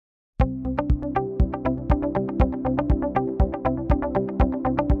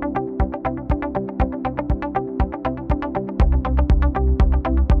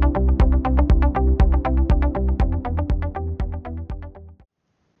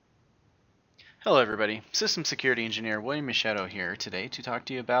Hello everybody, System Security Engineer William Machado here today to talk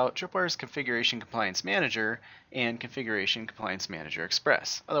to you about Tripwire's Configuration Compliance Manager and Configuration Compliance Manager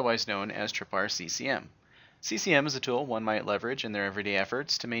Express, otherwise known as Tripwire CCM. CCM is a tool one might leverage in their everyday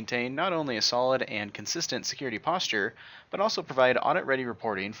efforts to maintain not only a solid and consistent security posture, but also provide audit-ready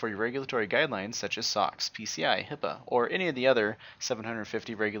reporting for your regulatory guidelines such as SOX, PCI, HIPAA, or any of the other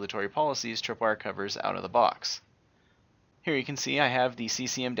 750 regulatory policies Tripwire covers out of the box. Here you can see I have the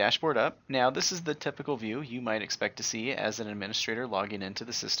CCM dashboard up. Now this is the typical view you might expect to see as an administrator logging into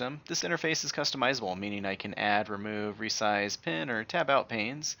the system. This interface is customizable, meaning I can add, remove, resize, pin, or tab out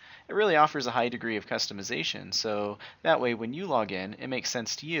panes. It really offers a high degree of customization, so that way when you log in, it makes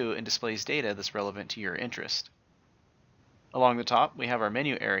sense to you and displays data that's relevant to your interest. Along the top, we have our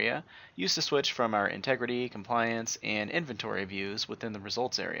menu area, used to switch from our integrity, compliance, and inventory views within the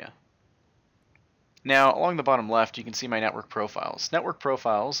results area. Now, along the bottom left, you can see my network profiles. Network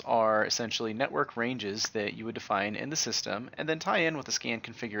profiles are essentially network ranges that you would define in the system and then tie in with a scan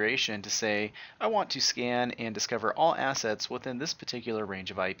configuration to say, I want to scan and discover all assets within this particular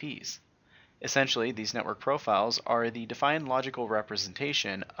range of IPs. Essentially, these network profiles are the defined logical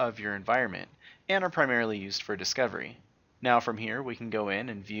representation of your environment and are primarily used for discovery. Now from here, we can go in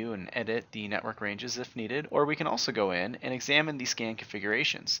and view and edit the network ranges if needed, or we can also go in and examine the scan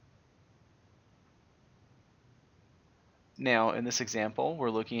configurations. Now, in this example, we're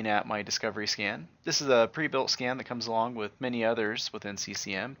looking at my discovery scan. This is a pre-built scan that comes along with many others within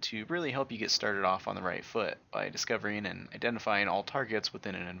CCM to really help you get started off on the right foot by discovering and identifying all targets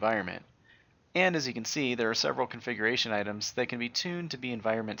within an environment. And as you can see, there are several configuration items that can be tuned to be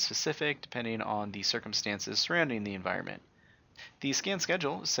environment specific depending on the circumstances surrounding the environment. The scan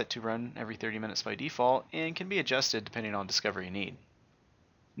schedule is set to run every 30 minutes by default and can be adjusted depending on discovery need.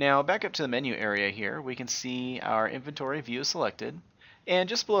 Now back up to the menu area here, we can see our inventory view is selected, and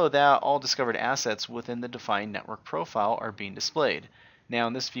just below that all discovered assets within the defined network profile are being displayed. Now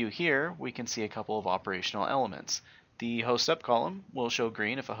in this view here, we can see a couple of operational elements. The host up column will show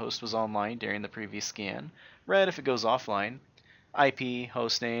green if a host was online during the previous scan, red if it goes offline, IP,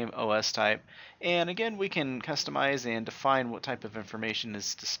 hostname, OS type, and again we can customize and define what type of information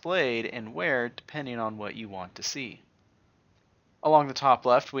is displayed and where depending on what you want to see. Along the top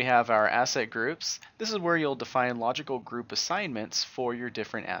left, we have our asset groups. This is where you'll define logical group assignments for your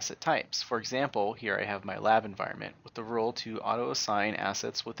different asset types. For example, here I have my lab environment with the rule to auto-assign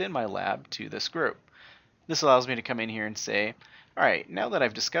assets within my lab to this group. This allows me to come in here and say, all right, now that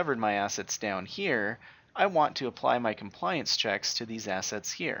I've discovered my assets down here, I want to apply my compliance checks to these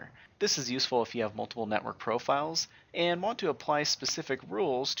assets here. This is useful if you have multiple network profiles and want to apply specific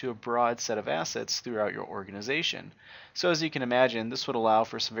rules to a broad set of assets throughout your organization. So as you can imagine, this would allow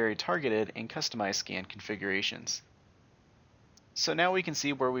for some very targeted and customized scan configurations. So now we can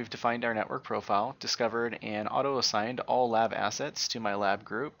see where we've defined our network profile, discovered and auto-assigned all lab assets to my lab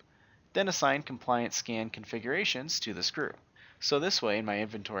group, then assigned compliant scan configurations to this group. So this way, in my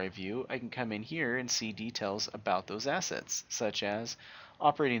inventory view, I can come in here and see details about those assets, such as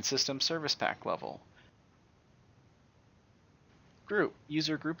operating system service pack level,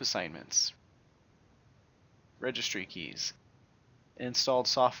 user group assignments, registry keys, installed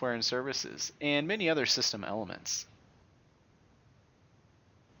software and services, and many other system elements.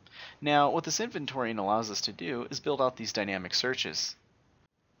 Now, what this inventorying allows us to do is build out these dynamic searches.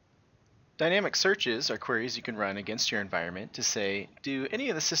 Dynamic searches are queries you can run against your environment to say, do any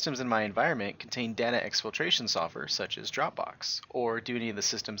of the systems in my environment contain data exfiltration software such as Dropbox? Or do any of the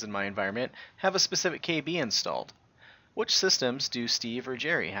systems in my environment have a specific KB installed? Which systems do Steve or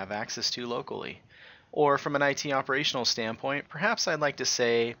Jerry have access to locally? Or from an IT operational standpoint, perhaps I'd like to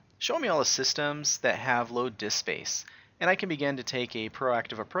say, show me all the systems that have low disk space, and I can begin to take a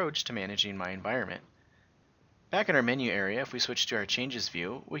proactive approach to managing my environment. Back in our menu area, if we switch to our changes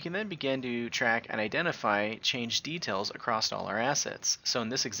view, we can then begin to track and identify change details across all our assets. So in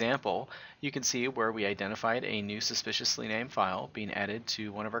this example, you can see where we identified a new suspiciously named file being added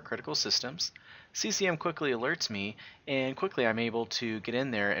to one of our critical systems. CCM quickly alerts me, and quickly I'm able to get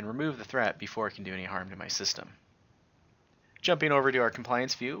in there and remove the threat before it can do any harm to my system. Jumping over to our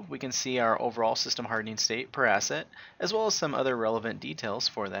compliance view, we can see our overall system hardening state per asset, as well as some other relevant details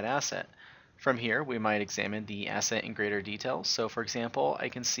for that asset. From here, we might examine the asset in greater detail. So for example, I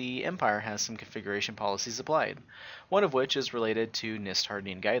can see Empire has some configuration policies applied, one of which is related to NIST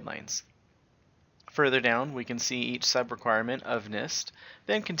hardening guidelines. Further down, we can see each sub-requirement of NIST,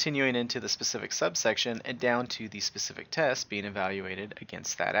 then continuing into the specific subsection and down to the specific test being evaluated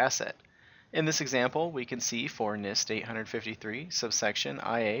against that asset. In this example, we can see for NIST 853 subsection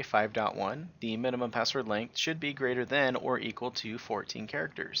IA 5.1, the minimum password length should be greater than or equal to 14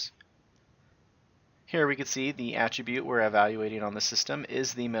 characters. Here we can see the attribute we're evaluating on the system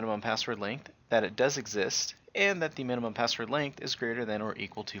is the minimum password length, that it does exist, and that the minimum password length is greater than or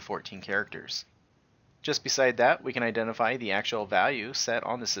equal to 14 characters. Just beside that, we can identify the actual value set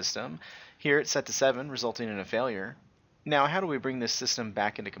on the system. Here it's set to 7, resulting in a failure. Now, how do we bring this system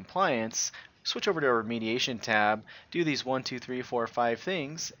back into compliance? Switch over to our remediation tab, do these 1, 2, 3, 4, 5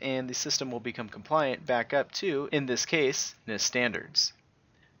 things, and the system will become compliant back up to, in this case, NIST standards.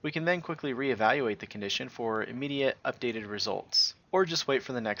 We can then quickly reevaluate the condition for immediate updated results, or just wait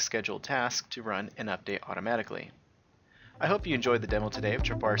for the next scheduled task to run and update automatically. I hope you enjoyed the demo today of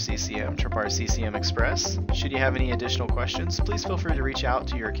Tripwire CCM, Tripwire CCM Express. Should you have any additional questions, please feel free to reach out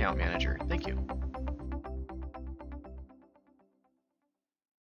to your account manager. Thank you.